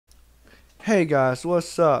Hey guys,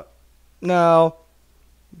 what's up? Now,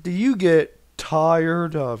 do you get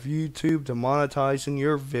tired of YouTube demonetizing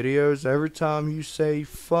your videos every time you say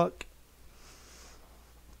fuck?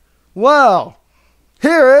 Well,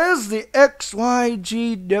 here is the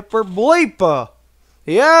XYG Dipper Bleepa.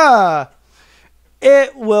 Yeah,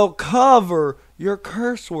 it will cover your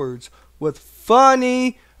curse words with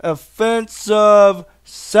funny, offensive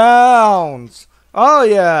sounds. Oh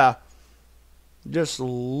yeah. Just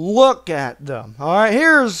look at them. Alright,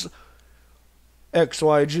 here's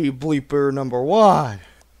XYG bleeper number 1.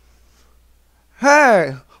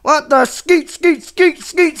 Hey, what the skeet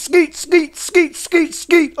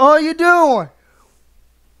are you doing?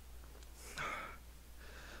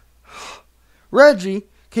 Reggie,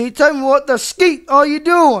 can you tell me what the skeet are you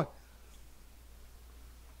doing?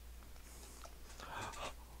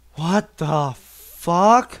 What the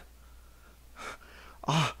fuck?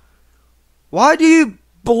 Why do you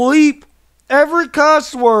bleep every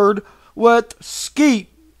cuss word with skeet?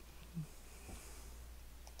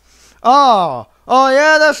 Oh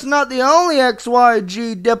yeah, that's not the only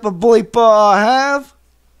XYG dippa bleepa I have.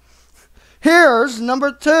 Here's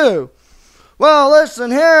number 2. Well,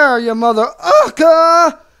 listen here, you mother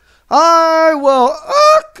ucka. I will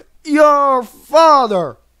uck your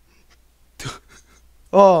father.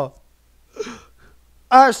 Oh,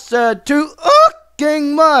 I said too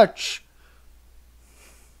ucking much.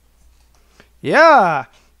 Yeah,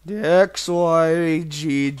 the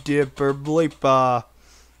XYG Dipper Bleepa.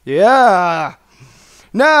 Yeah.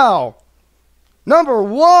 Now, number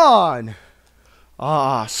 1.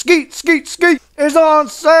 Skeet is on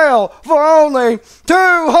sale for only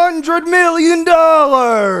 $200 million.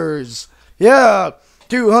 Yeah,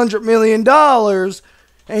 $200 million.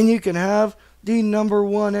 And you can have the number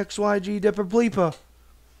 1 XYG Dipper Bleepa.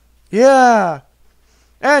 Yeah.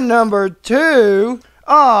 And number 2.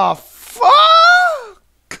 Fuck!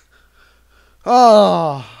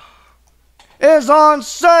 Is on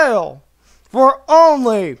sale for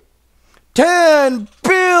only $10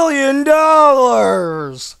 billion.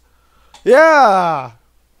 Yeah.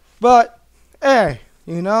 But, hey,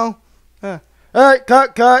 you know. Hey,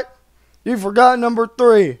 cut. You forgot number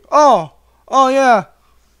 3. Oh yeah.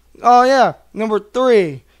 Number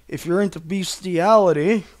 3. If you're into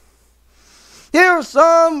bestiality, here's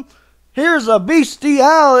a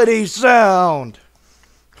bestiality sound.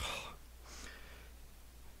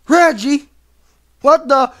 Reggie, what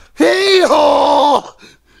the hee-haw?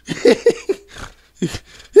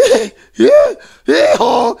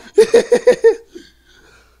 Hee-haw.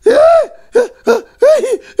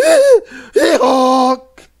 Hee-haw.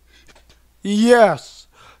 Yes,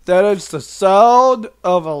 that is the sound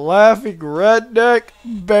of a laughing redneck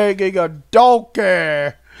banging a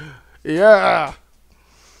donkey. Yeah.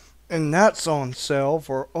 And that's on sale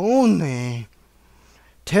for only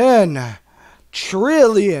 $10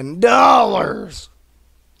 trillion.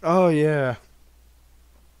 Oh yeah.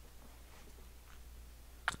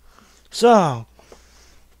 So,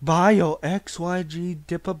 buy your XYG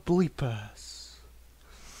Dippa Bleepas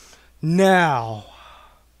now.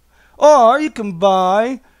 Or you can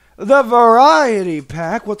buy the variety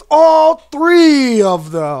pack with all 3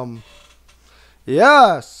 of them.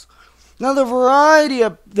 Yes. Now the variety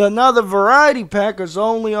pack is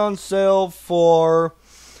only on sale for,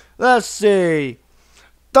 let's see,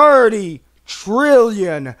 $30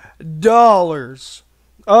 trillion.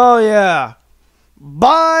 Oh yeah.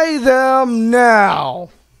 Buy them now.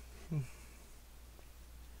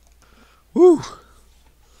 Whew.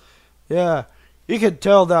 Yeah. You could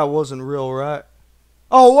tell that wasn't real, right?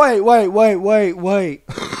 Oh, wait.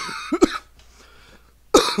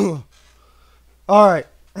 Alright.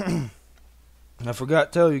 I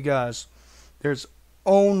forgot to tell you guys, there's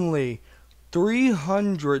only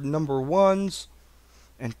 300 number 1s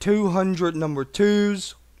and 200 number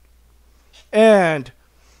 2s, and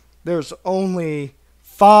there's only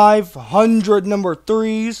 500 number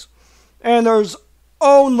 3s, and there's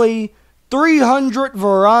only 300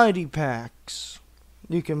 variety packs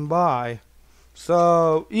you can buy.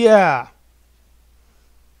 So, yeah,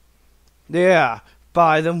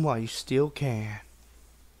 buy them while you still can.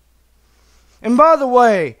 And by the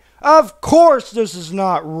way, of course this is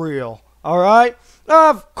not real, alright?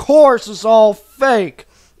 Of course it's all fake.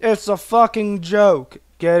 It's a fucking joke.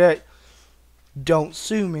 Get it? Don't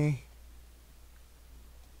sue me.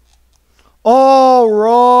 All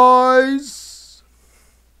rise.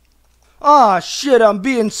 Shit, I'm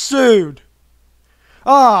being sued.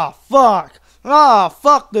 Fuck.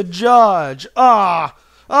 Fuck the judge. Fuck.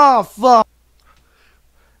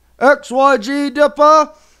 XYG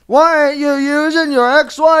Dippa? Why ain't you using your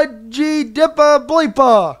XYG Dippa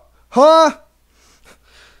Bleepa? Huh?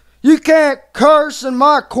 You can't curse in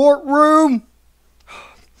my courtroom.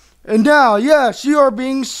 And now, yes, you are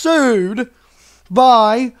being sued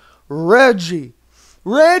by Reggie.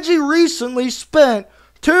 Reggie recently spent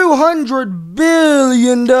 $200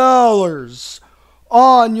 billion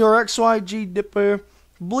on your XYG dippa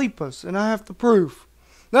bleepas, and I have the proof.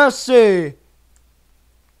 Let's see.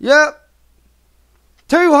 Yep.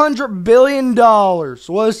 $200 billion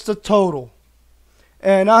was the total.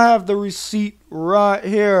 And I have the receipt right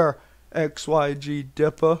here, XYG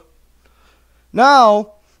dippa.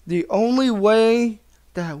 Now, the only way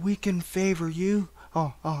that we can favor you...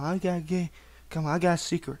 I got a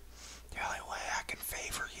secret. The only way I can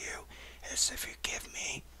favor you is if you give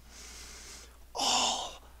me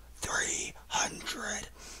all 300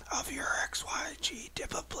 of your XYG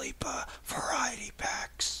dippa bleepa variety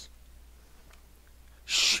packs.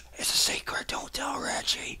 Shh, it's a secret, don't tell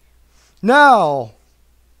Reggie. Now,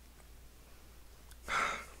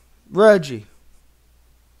 Reggie,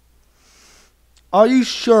 are you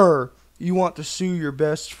sure you want to sue your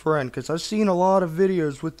best friend? Because I've seen a lot of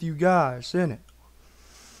videos with you guys in it.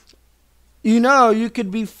 You know, you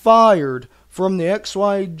could be fired from the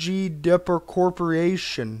XYG Dipper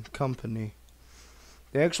Corporation Company.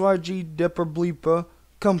 The XYG Dipper Bleepa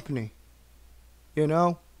Company. You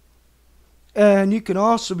know? And you can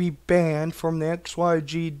also be banned from the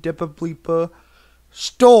XYG Dippa Bleepa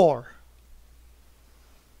store.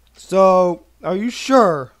 So, are you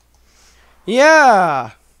sure?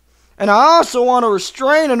 Yeah. And I also want a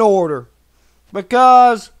restraining order.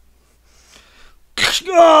 Because... he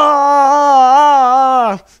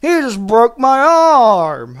just broke my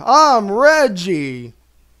arm. I'm Reggie.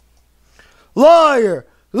 Liar!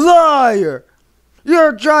 Liar!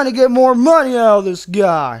 You're trying to get more money out of this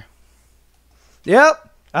guy. Yep,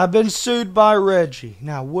 I've been sued by Reggie.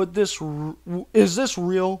 Now, is this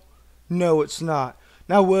real? No, it's not.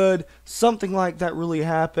 Now, would something like that really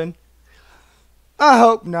happen? I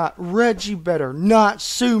hope not. Reggie better not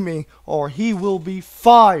sue me, or he will be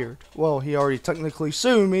fired. Well, he already technically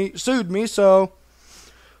sued me, so...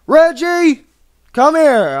 Reggie, come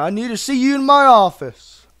here. I need to see you in my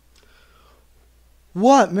office.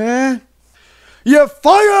 What, man? You're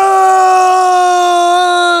fired!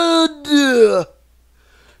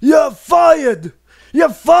 You're fired! You're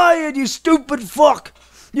fired, you stupid fuck!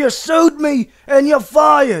 You sued me, and you're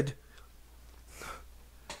fired!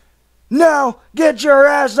 Now, get your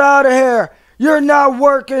ass out of here! You're not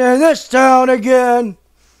working in this town again!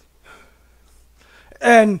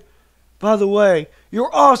 And, by the way,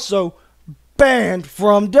 you're also banned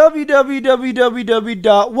from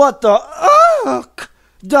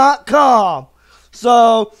www.whattheuck.com.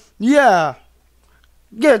 So, yeah.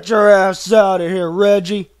 Get your ass out of here,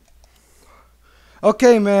 Reggie.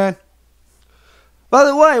 Okay, man. By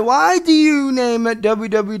the way, why do you name it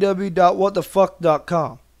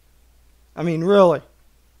www.whatthefuck.com? I mean, really.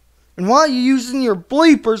 And why are you using your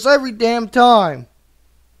bleepers every damn time?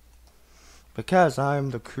 Because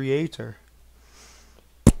I'm the creator.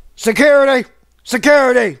 Security!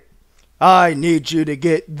 Security! I need you to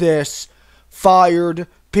get this fired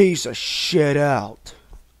piece of shit out.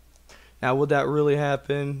 Now, would that really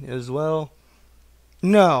happen as well?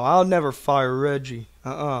 No, I'll never fire Reggie.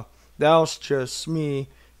 That was just me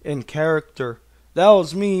in character. That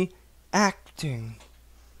was me acting.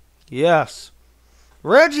 Yes.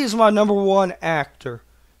 Reggie's my #1 actor.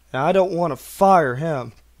 And I don't want to fire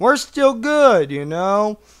him. We're still good, you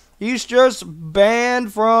know. He's just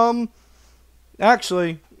banned from...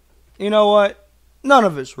 Actually, you know what? None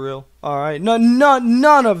of it's real. Alright?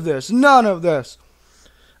 None of this. None of this.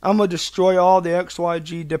 I'm going to destroy all the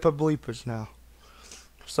XYG Dippa Bleepers now.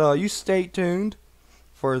 So you stay tuned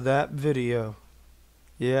for that video.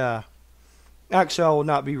 Yeah. Actually, I will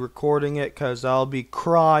not be recording it because I'll be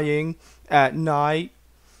crying at night.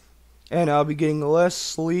 And I'll be getting less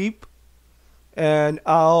sleep. And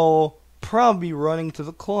I'll probably be running to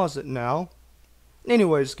the closet now.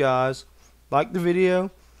 Anyways, guys, like the video,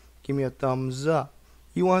 give me a thumbs up.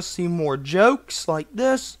 You want to see more jokes like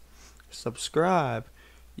this? Subscribe.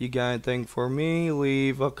 You got anything for me?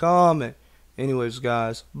 Leave a comment. Anyways,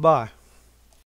 guys, bye.